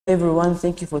Everyone,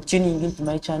 thank you for tuning into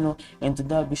my channel, and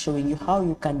today I'll be showing you how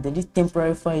you can delete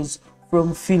temporary files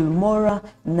from Filmora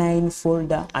 9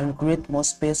 folder and create more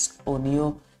space on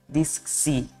your disk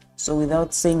C. So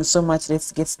without saying so much,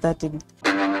 let's get started.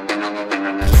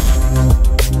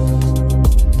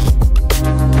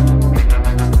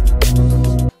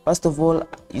 First of all,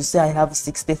 you see I have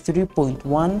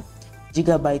 63.1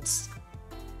 gigabytes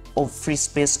of free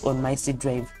space on my C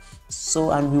drive.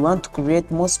 So, and we want to create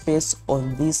more space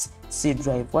on this C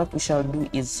drive. What we shall do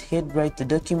is head right to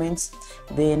documents,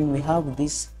 then we have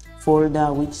this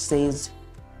folder which says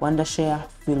Wondershare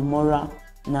Filmora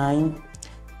 9.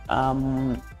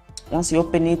 Once you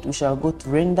open it, we shall go to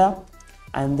render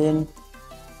and then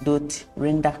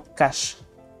 .render cache.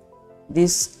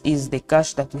 This is the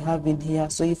cache that we have in here.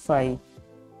 So if I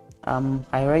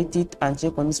write it and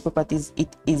check on these properties,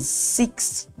 it is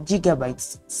 6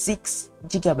 gigabytes. 6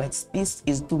 gigabytes. This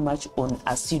is too much on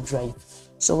a C drive.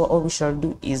 So what we shall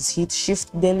do is hit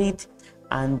shift delete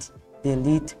and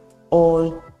delete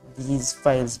all these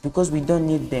files because we don't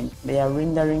need them. They are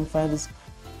rendering files.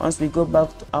 Once we go back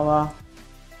to on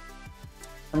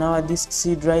our disk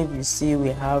C drive, you see we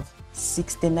have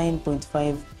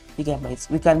 69.5 gigabytes.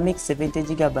 We can make 70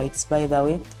 gigabytes, by the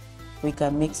way. We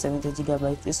can make 70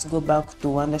 gigabytes. Let's go back to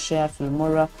Wondershare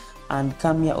Filmora and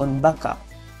come here on backup.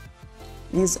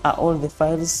 These are all the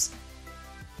files,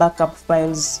 backup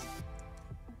files.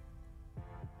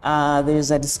 There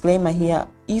is a disclaimer here.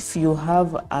 If you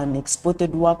have an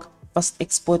exported work, first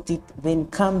export it, then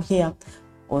come here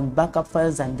on backup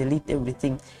files and delete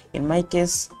everything. In my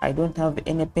case, I don't have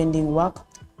any pending work.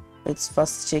 Let's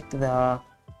first check the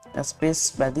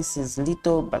space, but this is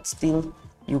little, but still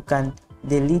you can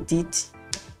delete it.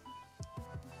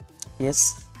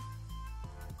 Yes.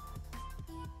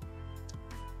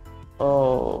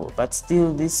 Oh, but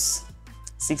still this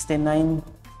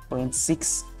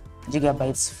 69.6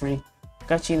 gigabytes free.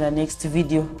 Catch you in the next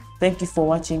video. Thank you for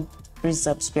watching. Please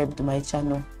subscribe to my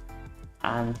channel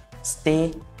and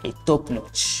stay a top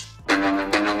notch.